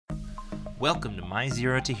Welcome to My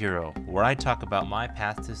Zero to Hero, where I talk about my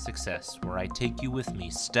path to success, where I take you with me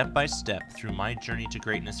step by step through my journey to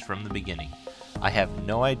greatness from the beginning. I have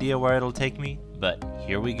no idea where it'll take me, but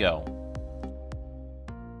here we go.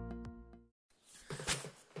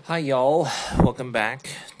 Hi, y'all. Welcome back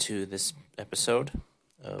to this episode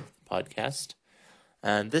of the podcast.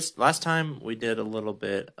 And this last time we did a little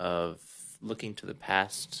bit of looking to the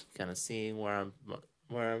past, kind of seeing where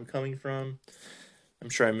I'm coming from. I'm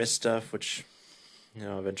sure I missed stuff, which,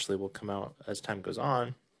 eventually will come out as time goes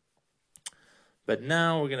on. But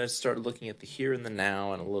now we're going to start looking at the here and the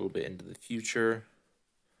now and a little bit into the future.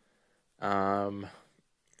 I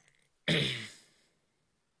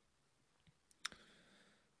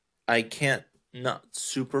can't not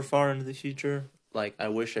super far into the future. Like, I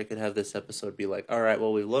wish I could have this episode be like, all right,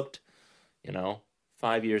 well, we looked,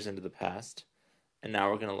 5 years into the past. And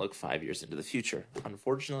now we're going to look 5 years into the future.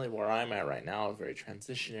 Unfortunately, where I'm at right now, a very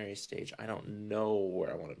transitionary stage, I don't know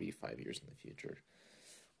where I want to be 5 years in the future.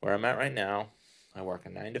 Where I'm at right now, I work a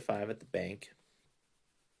 9 to 5 at the bank.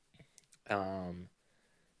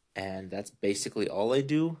 And that's basically all I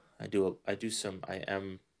do. I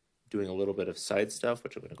am doing a little bit of side stuff,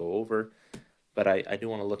 which I'm going to go over. But I do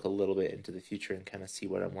want to look a little bit into the future and kind of see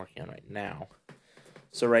what I'm working on right now.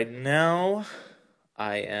 So right now,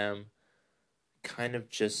 I am kind of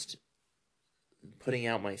just putting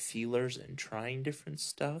out my feelers and trying different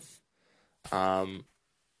stuff. I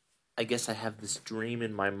guess I have this dream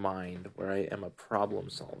in my mind where I am a problem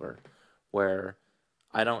solver, where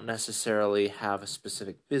I don't necessarily have a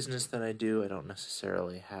specific business that I do. I don't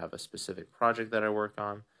necessarily have a specific project that I work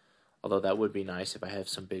on, although that would be nice if I have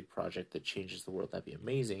some big project that changes the world. That'd be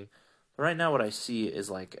amazing. But right now what I see is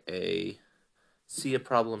like see a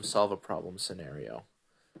problem, solve a problem scenario,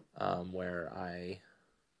 where I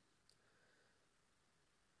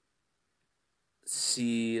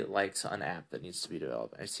see like an app that needs to be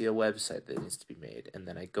developed. I see a website that needs to be made, and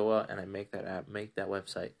then I go out and I make that app, make that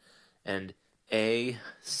website, and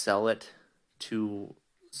sell it to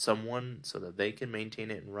someone so that they can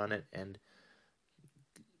maintain it and run it and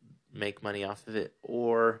make money off of it,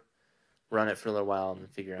 or run it for a little while and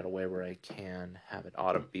figure out a way where I can have it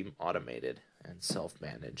be automated and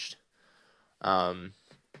self-managed.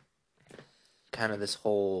 Kind of this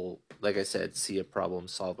whole, like I said, see a problem,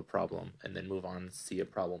 solve a problem, and then move on, see a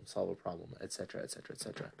problem, solve a problem, etc., etc.,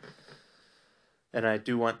 etc. And I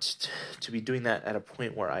do want to be doing that at a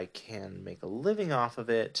point where I can make a living off of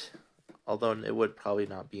it, although it would probably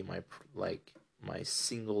not be my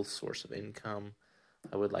single source of income.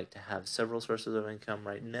 I would like to have several sources of income.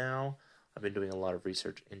 Right now, I've been doing a lot of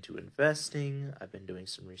research into investing. I've been doing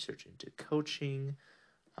some research into coaching.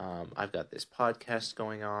 I've got this podcast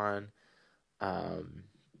going on.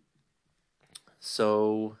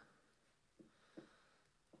 So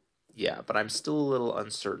yeah, but I'm still a little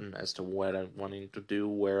uncertain as to what I'm wanting to do,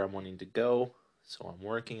 where I'm wanting to go. So I'm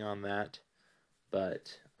working on that.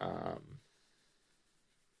 But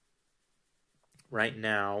right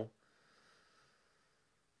now,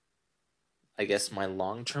 I guess my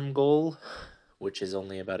long-term goal, which is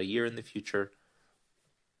only about a year in the future,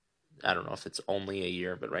 I don't know if it's only a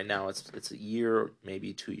year, but right now it's a year,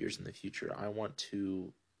 maybe 2 years in the future. I want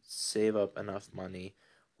to save up enough money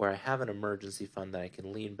where I have an emergency fund that I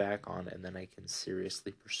can lean back on, and then I can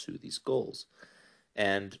seriously pursue these goals.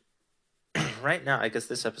 And right now, I guess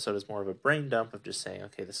this episode is more of a brain dump of just saying,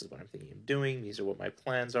 okay, this is what I'm thinking of doing, these are what my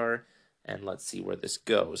plans are, and let's see where this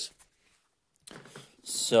goes.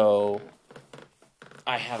 So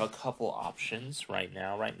I have a couple options right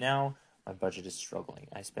now. Right now, my budget is struggling.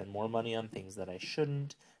 I spend more money on things that I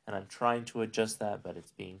shouldn't, and I'm trying to adjust that, but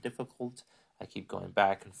it's being difficult. I keep going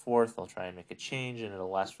back and forth. I'll try and make a change, and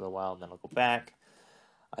it'll last for a while, and then I'll go back.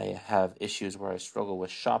 I have issues where I struggle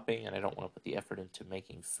with shopping, and I don't want to put the effort into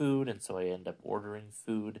making food, and so I end up ordering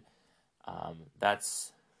food.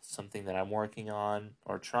 That's something that I'm working on,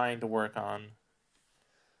 or trying to work on,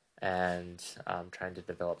 and I'm trying to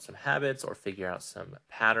develop some habits or figure out some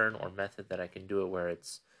pattern or method that I can do it where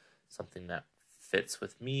it's something that fits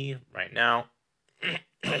with me right now.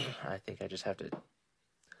 I think I just have to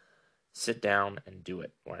sit down and do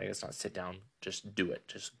it. Or I guess not sit down, just do it.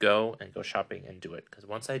 Just go and go shopping and do it. Because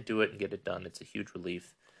once I do it and get it done, it's a huge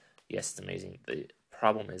relief. Yes, it's amazing. The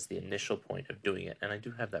problem is the initial point of doing it. And I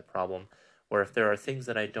do have that problem where if there are things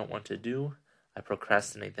that I don't want to do, I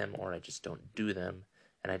procrastinate them or I just don't do them.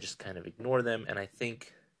 And I just kind of ignore them. And I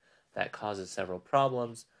think that causes several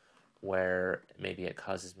problems where maybe it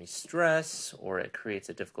causes me stress or it creates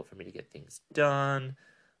it difficult for me to get things done.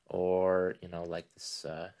 Or, like this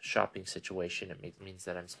shopping situation, it means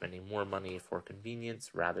that I'm spending more money for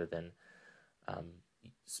convenience rather than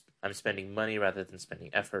I'm spending money rather than spending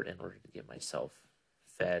effort in order to get myself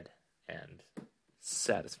fed and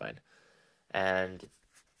satisfied. And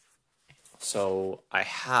so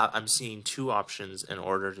I'm seeing two options in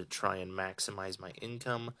order to try and maximize my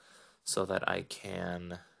income so that I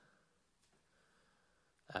can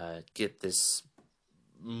get this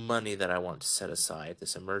money that I want to set aside,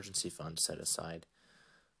 this emergency fund set aside,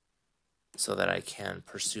 so that I can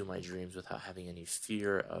pursue my dreams without having any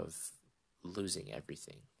fear of losing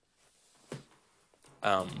everything.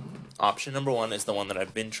 Option number one is the one that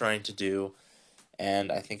I've been trying to do,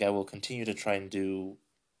 and I think I will continue to try and do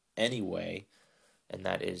anyway, and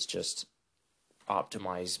that is just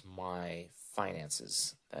optimize my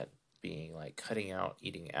finances. That being like cutting out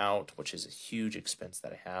eating out, which is a huge expense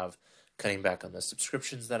that I have, cutting back on the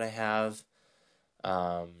subscriptions that I have,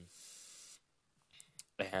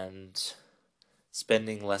 and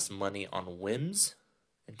spending less money on whims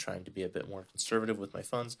and trying to be a bit more conservative with my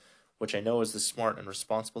funds, which I know is the smart and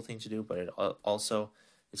responsible thing to do, but it also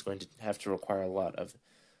is going to have to require a lot of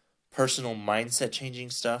personal mindset changing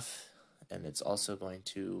stuff, and it's also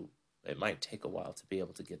it might take a while to be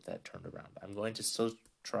able to get that turned around. I'm going to still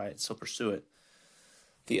try it, still pursue it.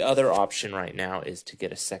 The other option right now is to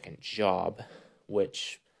get a second job,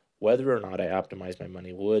 which, whether or not I optimize my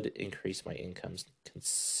money, would increase my incomes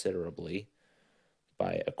considerably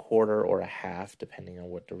by a quarter or a half, depending on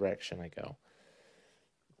what direction I go.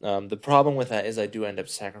 The problem with that is I do end up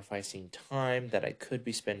sacrificing time that I could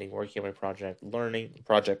be spending working on my projects, learning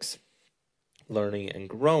and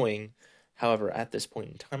growing. However, at this point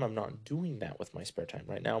in time, I'm not doing that with my spare time.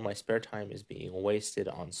 Right now, my spare time is being wasted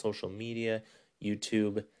on social media,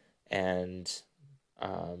 YouTube, and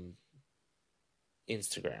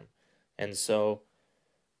Instagram. And so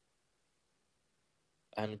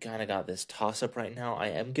I'm kind of got this toss-up right now. I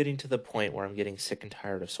am getting to the point where I'm getting sick and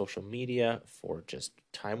tired of social media for just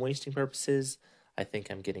time-wasting purposes. I think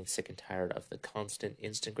I'm getting sick and tired of the constant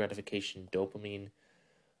instant gratification dopamine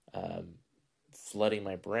flooding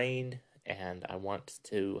my brain, and I want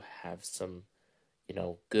to have some,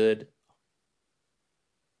 good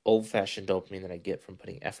old-fashioned dopamine that I get from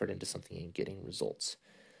putting effort into something and getting results.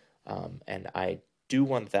 And I do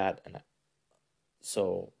want that, and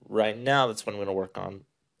so right now that's what I'm going to work on.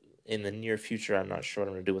 In the near future, I'm not sure what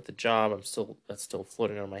I'm going to do with the job. That's still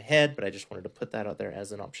floating around my head, but I just wanted to put that out there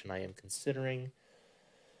as an option I am considering,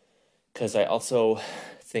 because I also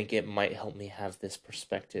think it might help me have this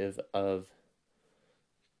perspective of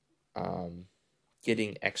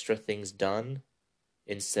getting extra things done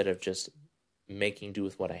instead of just making do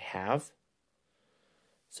with what I have.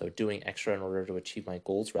 So doing extra in order to achieve my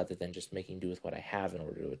goals rather than just making do with what I have in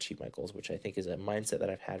order to achieve my goals, which I think is a mindset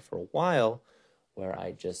that I've had for a while, where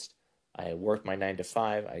I work my 9 to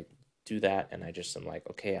 5, I do that, and I'm like,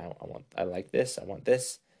 okay, I like this, I want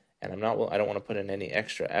this, and I don't want to put in any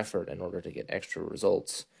extra effort in order to get extra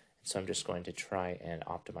results. So I'm just going to try and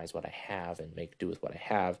optimize what I have and make do with what I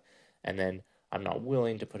have, and then I'm not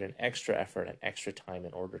willing to put in extra effort and extra time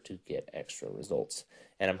in order to get extra results.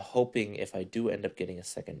 And I'm hoping if I do end up getting a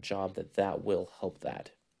second job that will help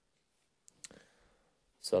that.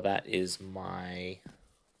 So that is my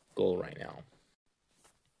goal right now.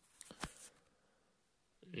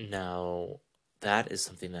 Now, that is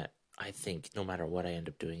something that I think no matter what I end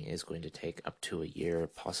up doing is going to take up to a year,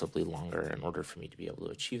 possibly longer, in order for me to be able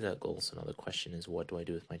to achieve that goal. So now the question is, what do I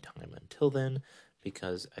do with my time until then?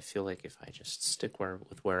 Because I feel like if I just stick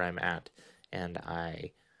with where I'm at and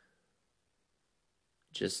I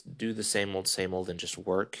just do the same old and just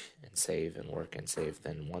work and save and work and save,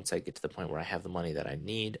 then once I get to the point where I have the money that I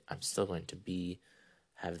need, I'm still going to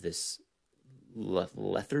have this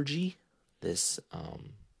lethargy, this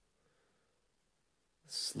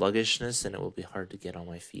sluggishness, and it will be hard to get on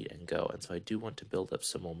my feet and go. And so I do want to build up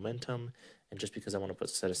some momentum, and just because I want to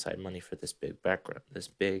set aside money for this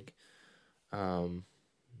big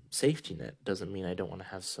safety net doesn't mean I don't want to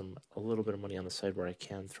have a little bit of money on the side where I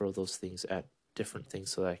can throw those things at different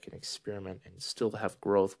things so that I can experiment and still have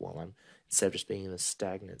growth instead of just being in a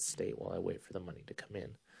stagnant state while I wait for the money to come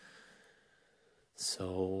in.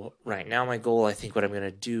 So right now my goal, I think what I'm going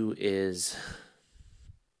to do is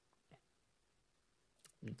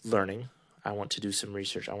learning. I want to do some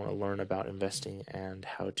research. I want to learn about investing and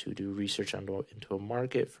how to do research into a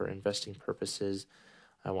market for investing purposes.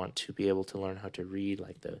 I want to be able to learn how to read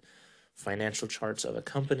like the financial charts of a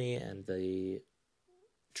company and the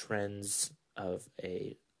trends of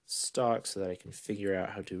a stock so that I can figure out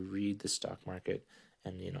how to read the stock market.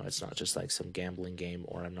 And, it's not just like some gambling game,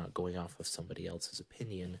 or I'm not going off of somebody else's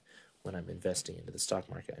opinion when I'm investing into the stock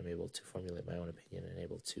market. I'm able to formulate my own opinion and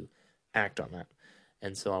able to act on that.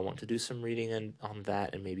 And so I want to do some reading on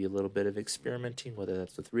that and maybe a little bit of experimenting, whether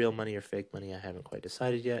that's with real money or fake money. I haven't quite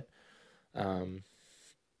decided yet.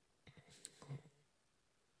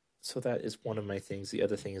 So that is one of my things. The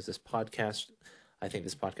other thing is this podcast. I think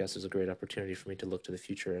this podcast is a great opportunity for me to look to the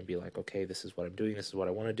future and be like, okay, this is what I'm doing. This is what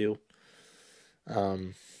I want to do.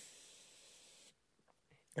 And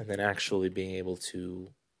then actually being able to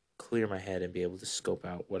clear my head and be able to scope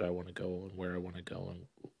out what I want to go and where I want to go and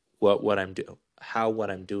what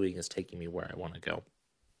I'm doing is taking me where I want to go.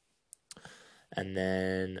 And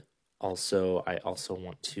then also, I also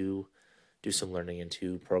want to do some learning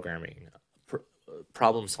into programming,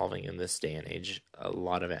 problem solving in this day and age. A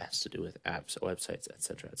lot of it has to do with apps, websites,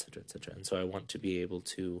 etc., etc., etc. And so I want to be able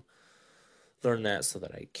to learn that so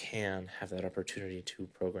that I can have that opportunity to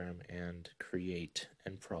program and create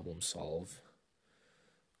and problem solve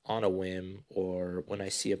on a whim, or when I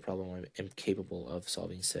see a problem, I'm capable of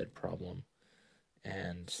solving said problem.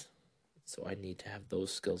 And so I need to have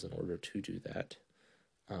those skills in order to do that.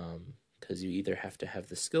 Because you either have to have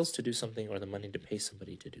the skills to do something or the money to pay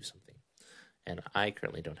somebody to do something. And I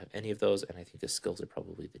currently don't have any of those, and I think the skills are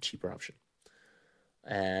probably the cheaper option.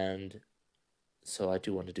 And so I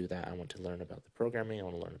do want to do that. I want to learn about the programming. I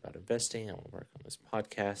want to learn about investing. I want to work on this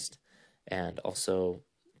podcast, and also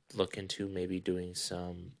look into maybe doing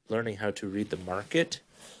some learning how to read the market,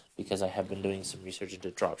 because I have been doing some research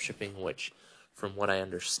into drop shipping, which from what I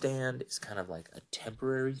understand is kind of like a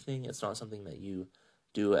temporary thing. It's not something that you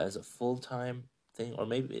do as a full-time thing, or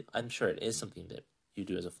maybe I'm sure it is something that you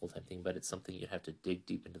do as a full-time thing, but it's something you have to dig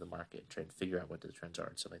deep into the market and try and figure out what the trends are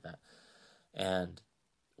and stuff like that. And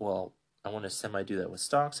well, I want to semi-do that with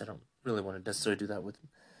stocks. I don't really want to necessarily do that with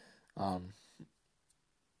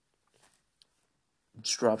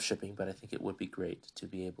drop shipping, but I think it would be great to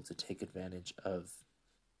be able to take advantage of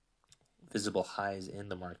visible highs in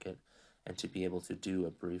the market and to be able to do a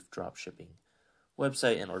brief drop shipping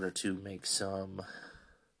website in order to make some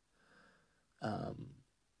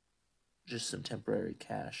just some temporary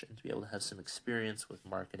cash and to be able to have some experience with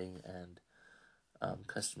marketing and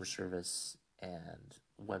customer service and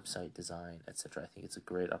website design, etc. I think it's a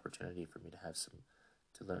great opportunity for me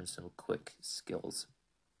to learn some quick skills.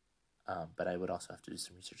 But I would also have to do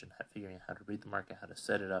some research on figuring out how to read the market, how to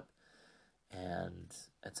set it up, and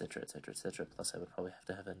etc., etc., etc. Plus, I would probably have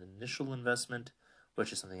to have an initial investment,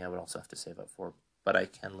 which is something I would also have to save up for. But I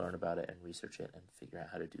can learn about it and research it and figure out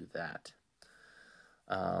how to do that.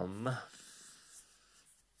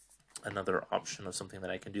 Another option of something that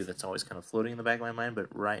I can do that's always kind of floating in the back of my mind, but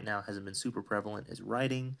right now hasn't been super prevalent, is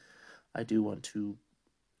writing. I do want to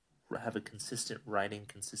have a consistent writing,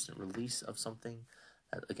 consistent release of something.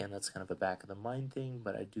 Again, that's kind of a back of the mind thing,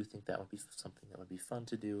 but I do think that would be something that would be fun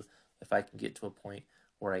to do if I can get to a point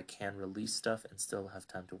where I can release stuff and still have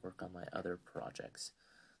time to work on my other projects.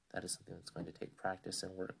 That is something that's going to take practice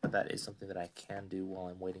and work, but that is something that I can do while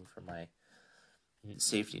I'm waiting for my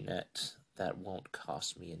safety net that won't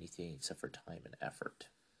cost me anything except for time and effort.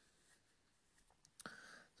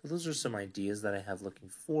 So those are some ideas that I have looking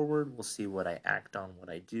forward. We'll see what I act on, what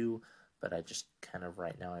I do, but I just kind of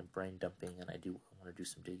right now I'm brain dumping, and I want to do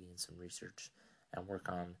some digging and some research and work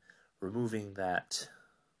on removing that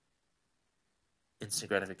instant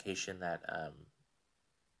gratification, that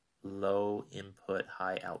low input,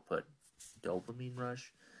 high output dopamine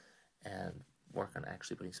rush, and work on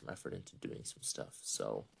actually putting some effort into doing some stuff.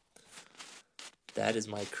 So that is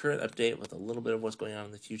my current update with a little bit of what's going on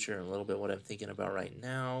in the future and a little bit what I'm thinking about right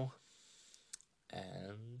now.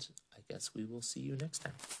 And I guess we will see you next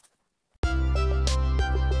time.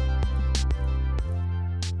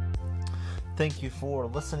 Thank you for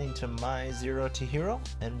listening to My Zero to Hero,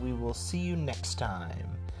 and we will see you next time.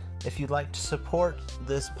 If you'd like to support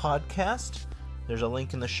this podcast, there's a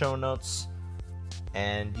link in the show notes,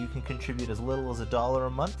 and you can contribute as little as $1 a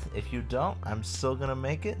month. If you don't, I'm still going to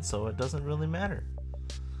make it, so it doesn't really matter.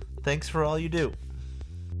 Thanks for all you do.